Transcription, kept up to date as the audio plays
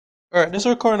Alright, this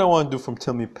recording I want to do from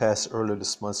Tell Me Past earlier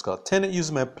this month is called Tenant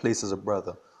used my place as a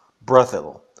brother.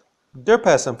 Brothel. Dear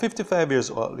Past, I'm 55 years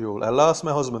old. I lost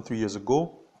my husband 3 years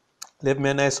ago. Live in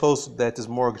a nice house that is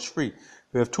mortgage free.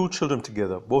 We have two children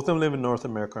together. Both of them live in North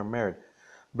America and married.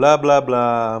 Blah blah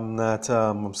blah.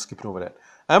 I'm skipping over that.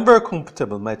 I'm very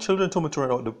comfortable. My children told me to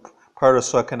rent out the parlor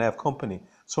so I can have company.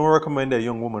 Someone recommended a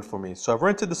young woman for me. So I've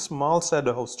rented the small side of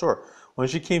the house to her. When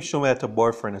she came, she told me I had a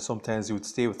boyfriend and sometimes he would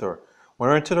stay with her. When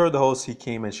I rented her the house, he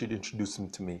came and she'd introduce him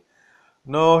to me.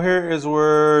 Now here is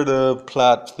where the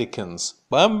plot thickens.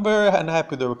 But I'm very unhappy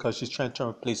with her because she's trying to turn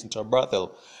her place into a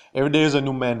brothel. Every day there's a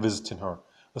new man visiting her.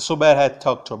 It was so bad I had to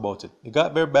talk to her about it. It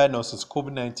got very bad now since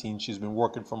COVID-19. She's been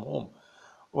working from home.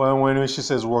 Well, when she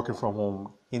says working from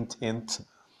home, hint, hint.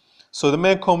 So the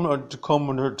men come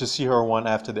to see her one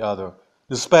after the other,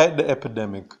 despite the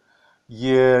epidemic.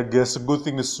 Yeah, I guess a good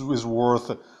thing is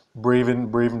worth braving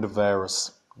the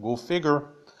virus. Go figure.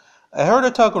 I heard her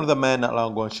talking with a man not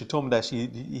long ago, and she told me that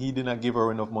he did not give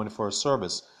her enough money for her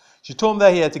service. She told him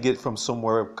that he had to get it from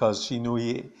somewhere because she knew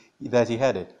that he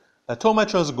had it. I told my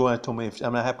trust to go and told me if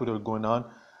I'm not happy with what's going on,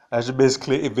 I should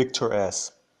basically evict her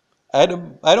ass. I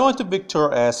don't want to evict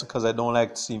her ass because I don't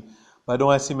like to see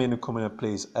men come in a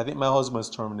place. I think my husband's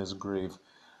term in his grave,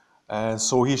 and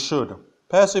so he should.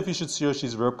 Pastor, if you should see her,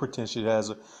 she's very pretentious. She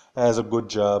has a good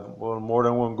job, well, more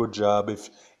than one good job. If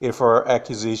her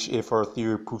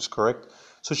theory proves correct,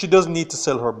 so she doesn't need to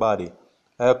sell her body.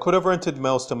 I could have rented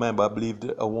mouse to man, but I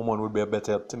believed a woman would be a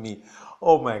better help to me.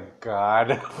 Oh my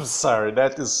God, I'm sorry.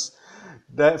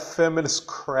 That feminist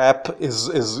crap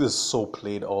is so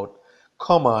played out.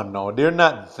 Come on now, they're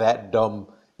not that dumb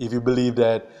if you believe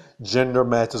that gender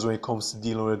matters when it comes to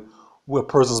dealing with a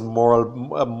person's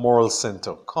moral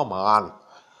center. Come on.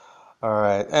 All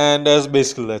right, and that's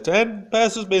basically that. And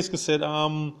pastors basically said,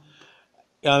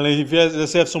 if you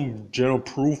just have some general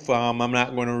proof, I'm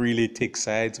not going to really take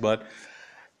sides, but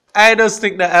I just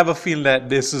think that I have a feeling that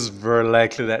this is very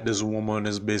likely that this woman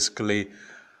is basically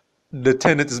the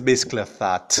tenant is basically a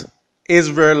thought. It's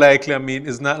very likely. I mean,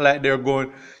 it's not like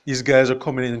these guys are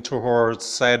coming into her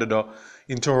side of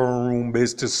into her room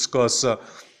based to discuss, to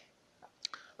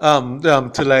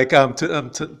like,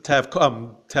 to have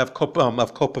a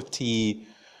cup of tea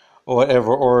or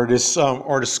whatever, or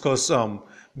discuss,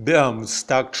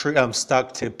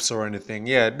 stock tips or anything.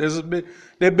 Yeah,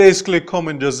 they basically come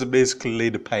and just basically lay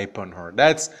the pipe on her.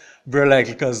 That's very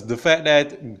likely because the fact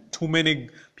that too many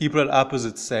people of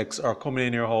opposite sex are coming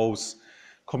in your house,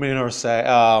 coming in her side,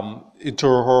 into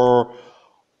her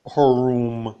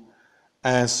room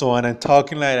and so on and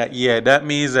talking like that. Yeah, that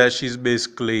means that she's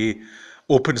basically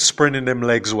spreading them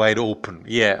legs wide open.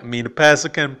 Yeah, I mean the pastor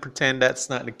can pretend that's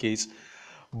not the case,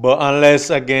 but unless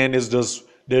again it's just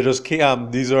they're just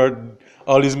these are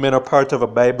all these men are part of a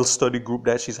Bible study group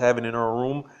that she's having in her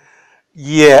room.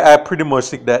 Yeah, I pretty much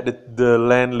think that the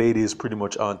landlady is pretty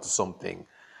much onto something.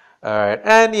 All right,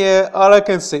 and yeah, all I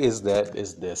can say is that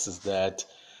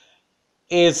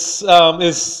it's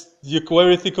you what do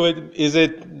you think of it? Is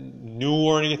it new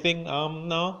or anything?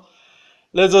 No.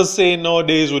 Let's just say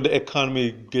nowadays with the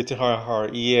economy getting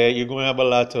hard, yeah, you're going to have a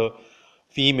lot of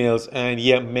females and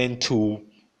yeah, men too,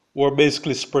 who are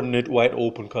basically spreading it wide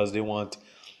open because they want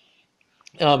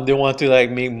to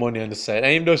like make money on the side.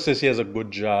 And even though she says she has a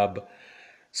good job,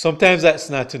 sometimes that's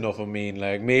not enough. I mean,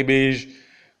 like maybe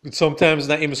sometimes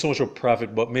not even so much a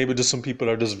profit, but maybe just some people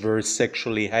are just very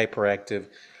sexually hyperactive,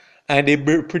 and they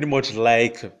pretty much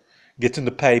like getting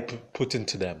the pipe put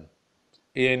into them.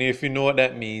 And if you know what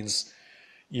that means,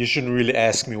 you shouldn't really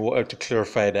ask me what to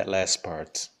clarify that last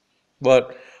part.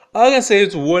 But all I can say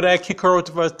is, would I kick her out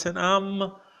of a 10?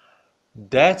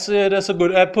 That's it. That's a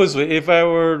good. I put it. If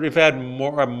I had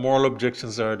more moral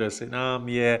objections, I would say,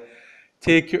 yeah,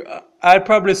 take your. I'd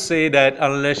probably say that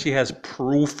unless she has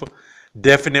proof,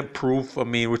 definite proof. I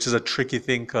mean, which is a tricky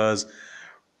thing because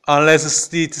unless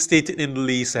it's stated in the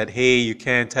lease that hey, you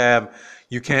can't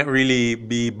really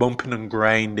be bumping and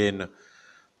grinding,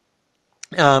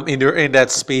 in that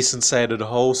space inside of the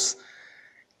house.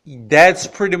 That's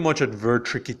pretty much a very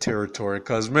tricky territory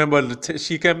because remember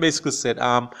she can basically say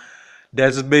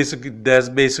that's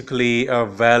basically a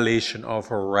violation of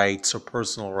her rights or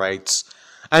personal rights,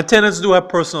 and tenants do have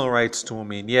personal rights too. I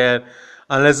mean, yeah,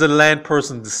 unless the land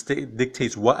person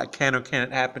dictates what can or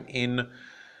cannot happen in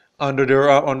under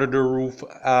their roof.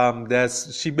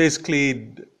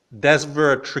 That's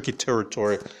very tricky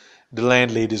territory the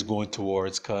landlady is going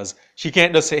towards because she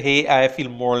can't just say, "Hey, I feel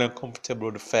morally uncomfortable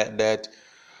with the fact that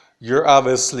you're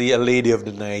obviously a lady of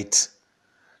the night,"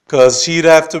 because she'd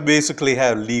have to basically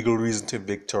have legal reason to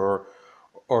evict her,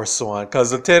 or so on.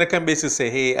 Because the tenant can basically say,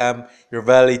 hey, you're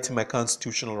violating my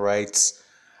constitutional rights.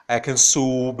 I can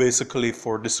sue basically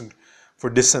for this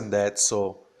and that,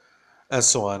 so and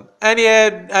so on. And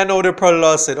yeah, I know the probably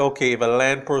law said, okay, if a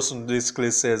land person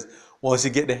basically says once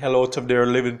you get the hell out of their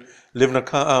living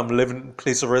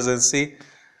place of residency,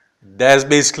 that's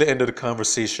basically the end of the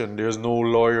conversation. There's no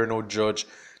lawyer, no judge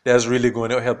that's really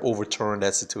going to help overturn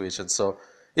that situation. So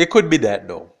it could be that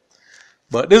though.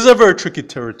 But this is a very tricky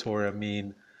territory. I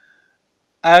mean,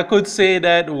 I could say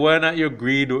that when I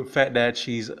agreed with the fact that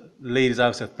she's ladies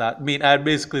obviously thought. I mean, I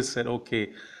basically said,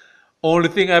 okay. Only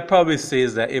thing I probably say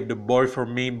is that if the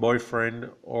boyfriend, main boyfriend,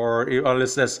 or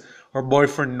unless that's her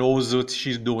boyfriend knows what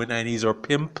she's doing and he's her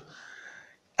pimp,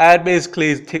 I'd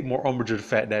basically take more umbrage with the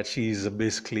fact that she's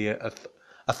basically a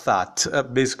thought,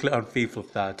 basically unfaithful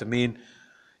thought. I mean,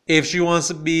 if she wants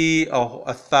to be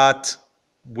a thought,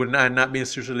 would I not be in a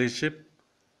serious relationship?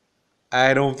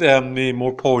 I don't think I mean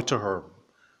more power to her.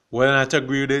 Whether or not I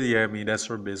agree with it, yeah, I mean that's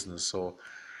her business. So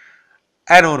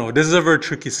I don't know. This is a very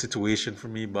tricky situation for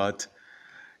me, but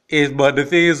the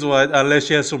thing is what unless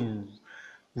she has some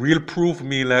real proof,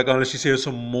 me like unless she hears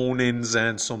some moanings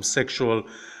and some sexual,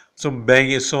 some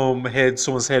banging,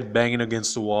 someone's head banging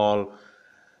against the wall.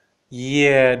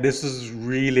 Yeah, this is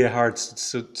really a hard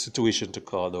situation to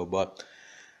call though. But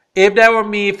if that were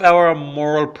me, if I were a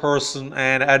moral person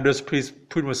and I just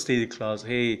pretty much stated clause,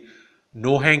 hey,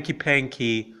 no hanky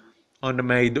panky under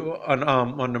my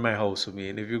house. I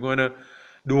mean, if you're gonna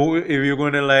if you're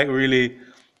gonna like really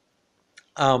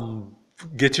um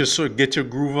get your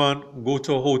groove on, go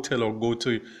to a hotel or go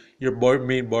to your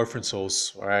main boyfriend's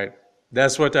house. All right,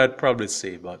 that's what I'd probably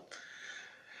say. But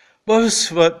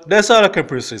that's all I can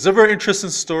pretty say. It's a very interesting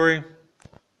story.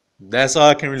 That's all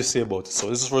I can really say about it. So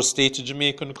this is for Stay to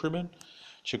Jamaica in the Caribbean.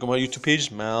 Check out my YouTube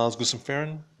page, Miles Gusson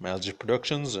Farron, Miles G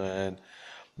Productions, and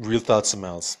Real Thoughts of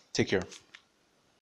Miles. Take care.